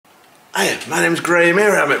Hi, my name's Graham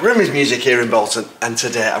here. I'm at Rimmy's Music here in Bolton, and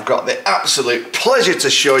today I've got the absolute pleasure to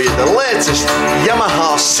show you the latest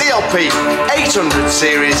Yamaha CLP885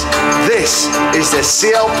 series. This is the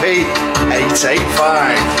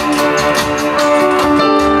CLP885.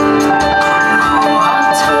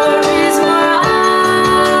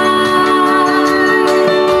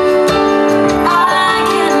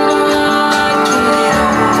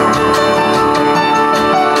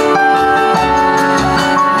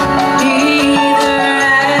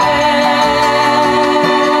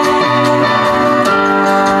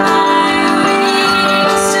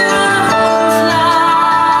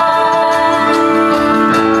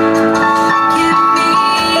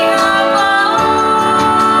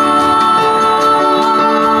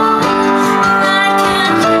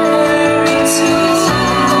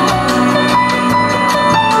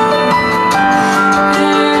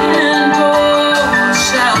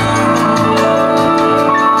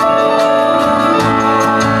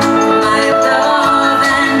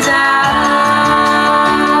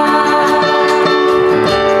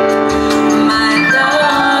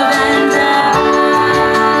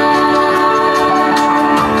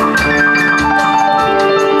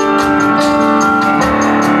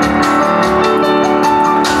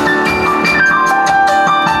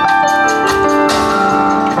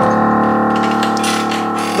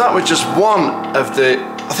 That was just one of the,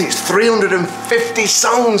 I think it's 350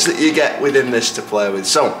 songs that you get within this to play with.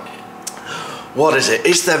 So, what is it?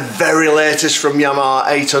 It's the very latest from Yamaha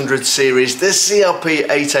 800 series, this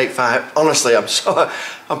CLP885. Honestly, I'm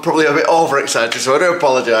probably a bit overexcited, so I do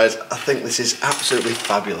apologise. I think this is absolutely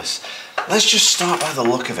fabulous. Let's just start by the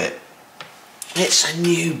look of it. It's a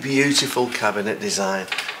new, beautiful cabinet design.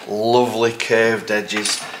 Lovely curved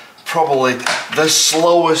edges. Probably the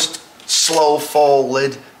slowest slow fall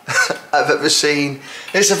lid I've ever seen.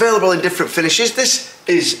 It's available in different finishes. This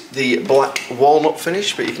is the black walnut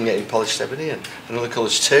finish, but you can get in polished ebony and other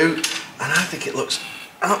colours too. And I think it looks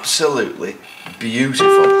absolutely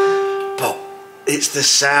beautiful. But it's the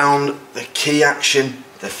sound, the key action,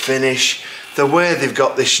 the finish, the way they've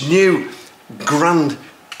got this new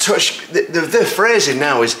GrandTouch. The phrasing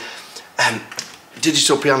now is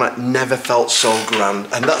digital piano never felt so grand,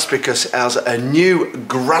 and that's because it has a new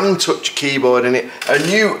GrandTouch keyboard in it, a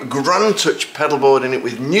new GrandTouch pedal board in it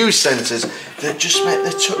with new sensors that just make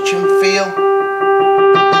the touch and feel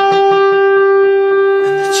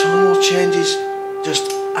and the tonal changes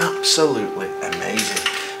just absolutely amazing.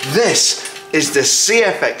 This is the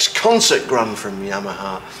CFX Concert Grand from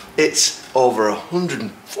Yamaha. It's over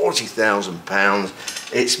 £140,000.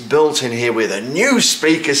 It's built in here with a new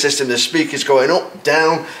speaker system. The speakers going up,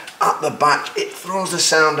 down, at the back. It throws the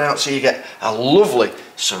sound out so you get a lovely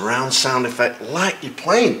surround sound effect like you're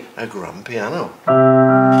playing a grand piano.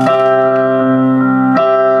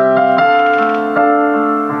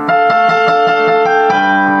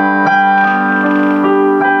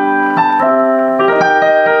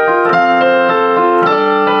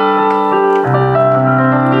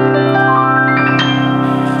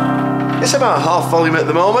 It's about half volume at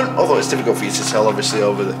the moment, although it's difficult for you to tell obviously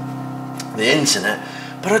over the internet.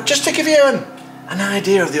 But just to give you an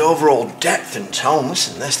idea of the overall depth and tone,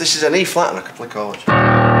 listen to this. This is an E flat and a couple of chords.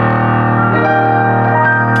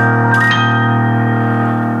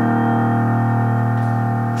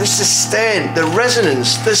 The sustain, the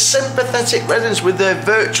resonance, the sympathetic resonance with the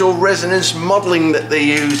virtual resonance modelling that they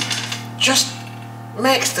use just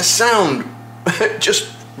makes the sound just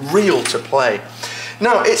real to play.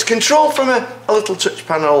 Now, it's controlled from a little touch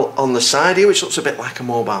panel on the side here, which looks a bit like a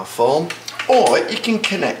mobile phone, or you can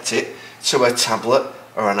connect it to a tablet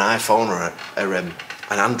or an iPhone or an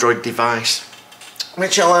Android device,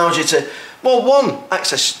 which allows you to, well, one,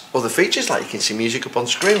 access other features, like you can see music up on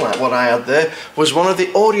screen, like what I had there was one of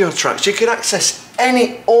the audio tracks. You can access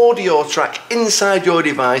any audio track inside your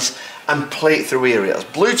device and play it through here. It has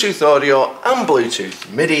Bluetooth audio and Bluetooth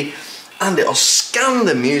Midi, and it'll scan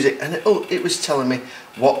the music, and it was telling me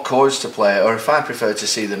what chords to play, or if I prefer to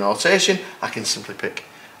see the notation, I can simply pick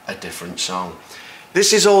a different song.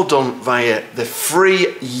 This is all done via the free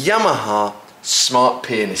Yamaha Smart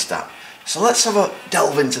Pianist app. So let's have a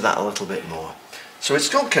delve into that a little bit more. So it's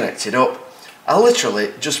got connected up. I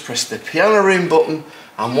literally just press the piano room button,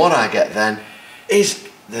 and what I get then is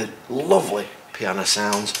the lovely piano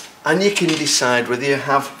sounds, and you can decide whether you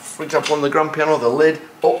have, for example, on the grand piano, the lid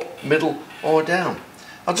up, middle or down.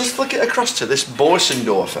 I'll just flick it across to this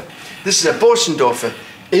Bösendorfer. This is a Bösendorfer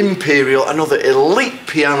Imperial, another elite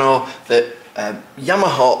piano that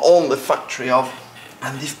Yamaha own the factory of,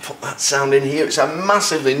 and they've put that sound in here. It's a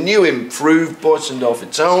massively new, improved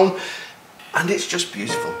Bösendorfer tone, and it's just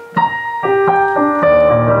beautiful.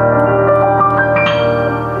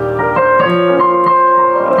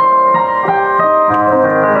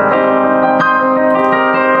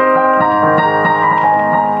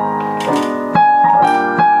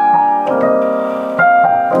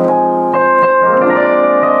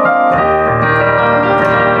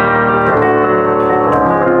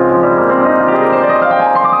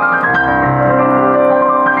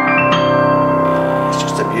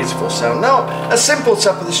 A simple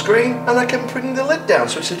tap of the screen and I can bring the lid down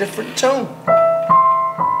so it's a different tone.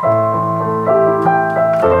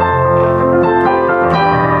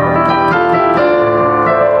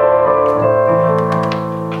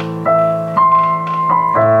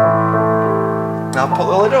 Now put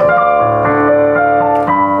the lid up.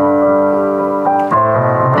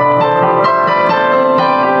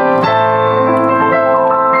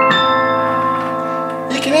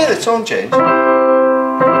 You can hear the tone change.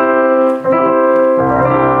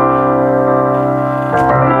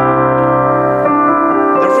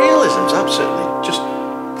 Absolutely just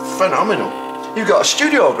phenomenal. You've got a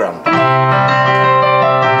studiogram.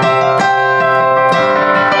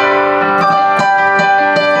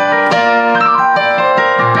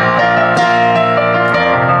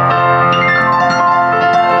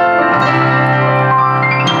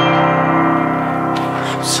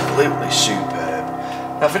 Absolutely superb.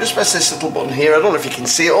 Now if I just press this little button here, I don't know if you can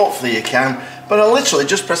see it, hopefully you can, but I literally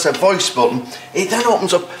just press a voice button. It then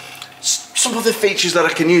opens up some other features that I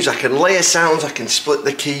can use. I can layer sounds, I can split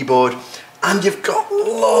the keyboard, and you've got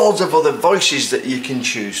loads of other voices that you can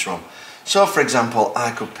choose from. So for example, I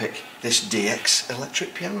could pick this DX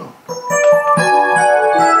electric piano.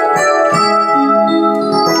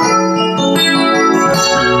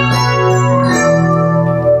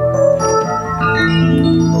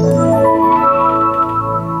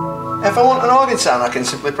 If I want an organ sound, I can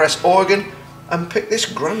simply press organ and pick this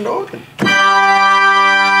grand organ.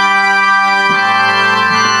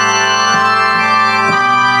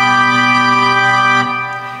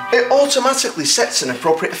 It automatically sets an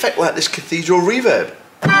appropriate effect like this cathedral reverb.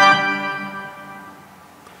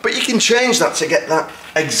 But you can change that to get that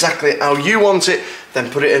exactly how you want it, then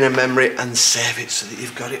put it in a memory and save it so that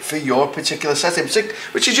you've got it for your particular setting,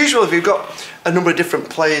 which is usual if you've got a number of different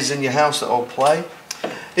players in your house that all play.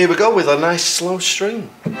 Here we go with a nice slow string.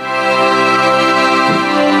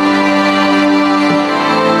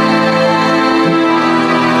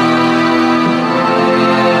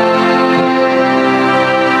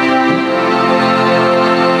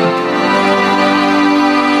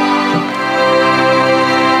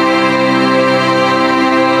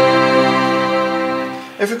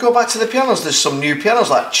 If we go back to the pianos, there's some new pianos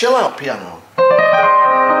like Chill Out Piano.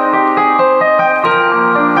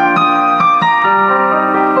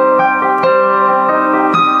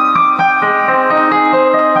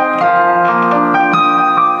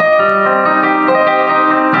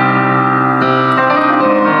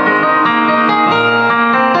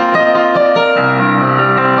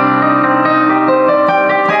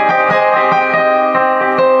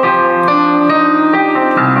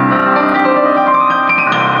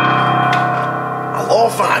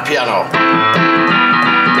 Piano.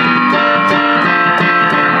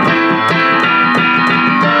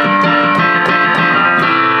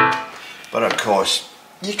 But of course,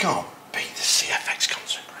 you can't beat the CFX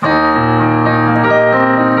concert.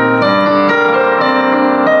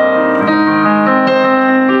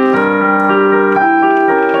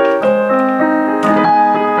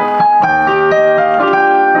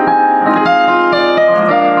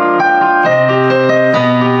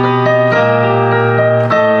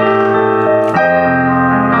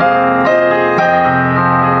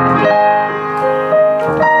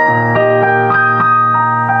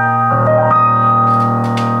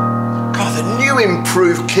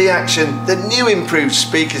 Improved key action, the new improved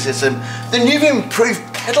speaker system, the new improved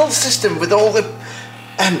pedal system with all the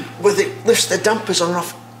where it lifts the dampers on and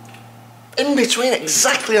off in between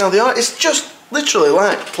exactly how they are. It's just literally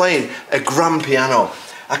like playing a grand piano.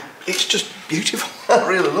 It's just beautiful. I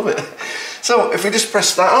really love it. So if we just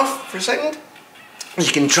press that off for a second,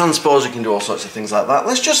 you can transpose, you can do all sorts of things like that.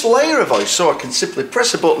 Let's just layer a voice. So I can simply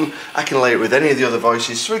press a button, I can layer it with any of the other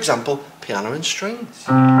voices, for example, piano and strings.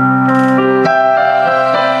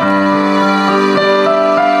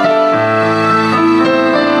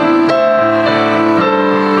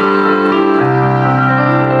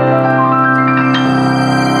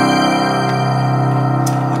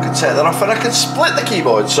 Take that off and I can split the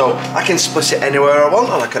keyboard, so I can split it anywhere I want,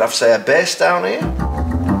 and I could have, say, a bass down here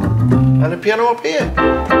and a piano up here.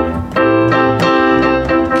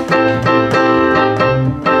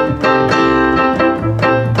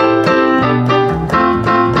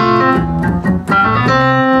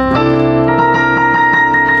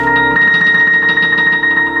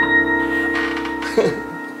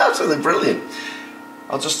 Absolutely brilliant.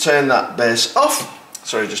 I'll just turn that bass off.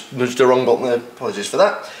 Sorry, just nudged the wrong button there, apologies for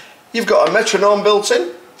that. You've got a metronome built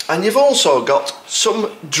in, and you've also got some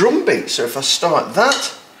drum beats. So if I start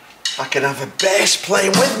that, I can have a bass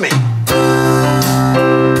playing with me.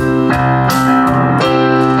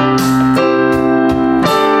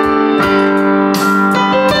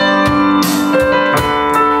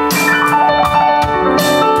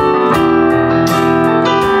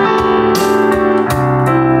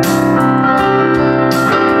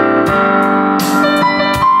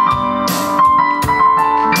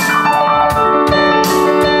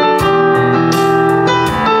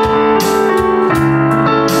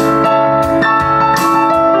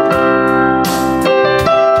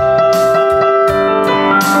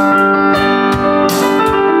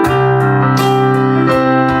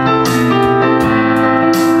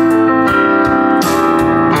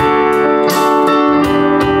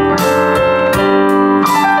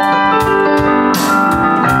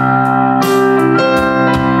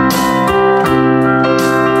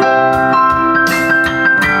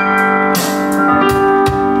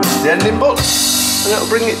 the ending button and it'll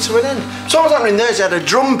bring it to an end. So what was happening there is I had a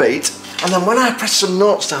drum beat, and then when I pressed some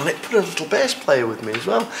notes down, it put a little bass player with me as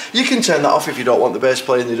well. You can turn that off if you don't want the bass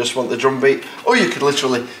player and you just want the drum beat, or you could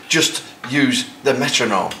literally just use the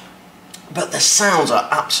metronome. But the sounds are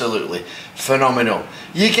absolutely phenomenal.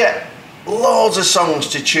 You get loads of songs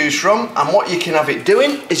to choose from, and what you can have it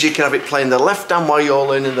doing is you can have it playing the left hand while you're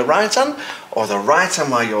learning the right hand, or the right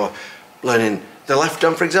hand while you're learning the left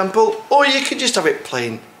hand, for example, or you could just have it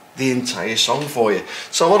playing the entire song for you.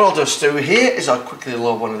 So what I'll just do here is I'll quickly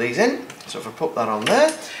load one of these in. So if I put that on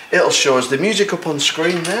there, it'll show us the music up on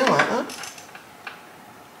screen there like that.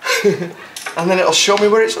 And then it'll show me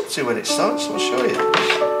where it's up to when it starts. So I'll show you.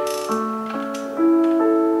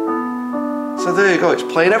 So there you go, it's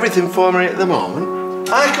playing everything for me at the moment.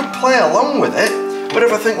 I could play along with it, but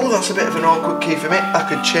if I think, oh, that's a bit of an awkward key for me, I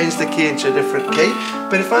could change the key into a different key.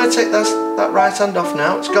 But if I take that right hand off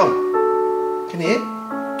now, it's gone. Can you hear?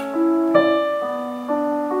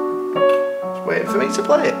 It's waiting for me to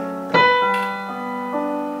play it.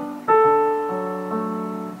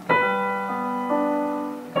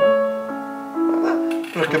 Like that.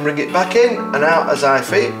 But I can bring it back in and out as I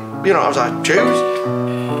feel, you know, as I choose.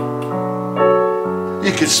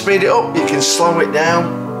 You can speed it up, you can slow it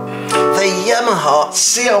down. The Yamaha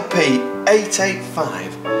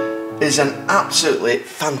CLP885 is an absolutely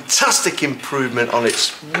fantastic improvement on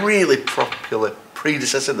its really popular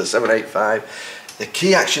predecessor, the 785. The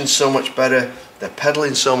key action's so much better, the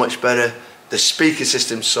pedaling's so much better, the speaker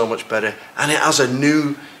system's so much better, and it has a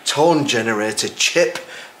new tone generator chip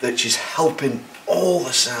that is helping all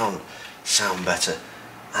the sound better.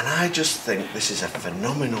 And I just think this is a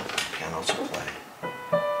phenomenal piano to play.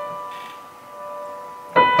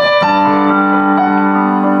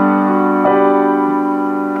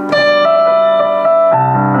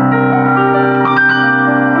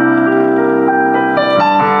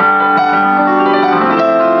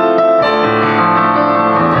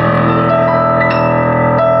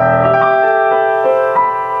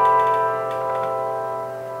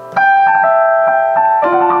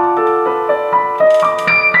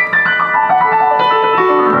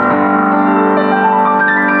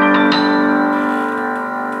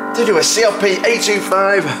 To do a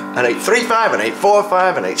CLP825, an 835, an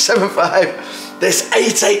 845, an 875. This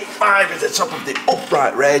 885 is the top of the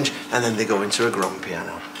upright range, and then they go into a grand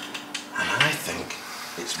piano. And I think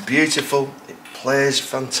it's beautiful, it plays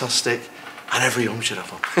fantastic, and everyone should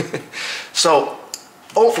have one. So,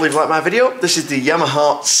 hopefully you've liked my video. This is the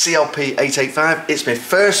Yamaha CLP885. It's my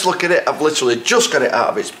first look at it. I've literally just got it out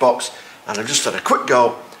of its box, and I've just had a quick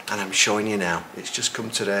go, and I'm showing you now. It's just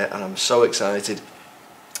come today, and I'm so excited.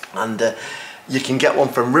 And you can get one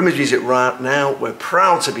from Rimmers Music right now. We're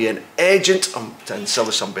proud to be an agent and sell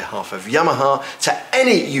this on behalf of Yamaha to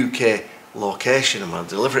any UK location, and we'll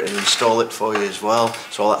deliver it and install it for you as well.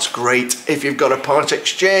 So that's great. If you've got a part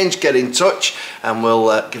exchange, get in touch and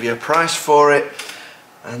we'll give you a price for it.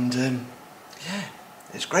 And yeah,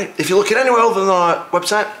 it's great. If you're looking anywhere other than our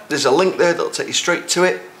website, there's a link there that'll take you straight to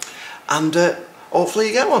it. And hopefully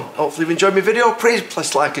you get one. Hopefully you've enjoyed my video. Please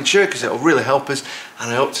press like and share because it'll really help us,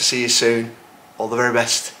 and I hope to see you soon. All the very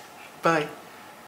best. Bye.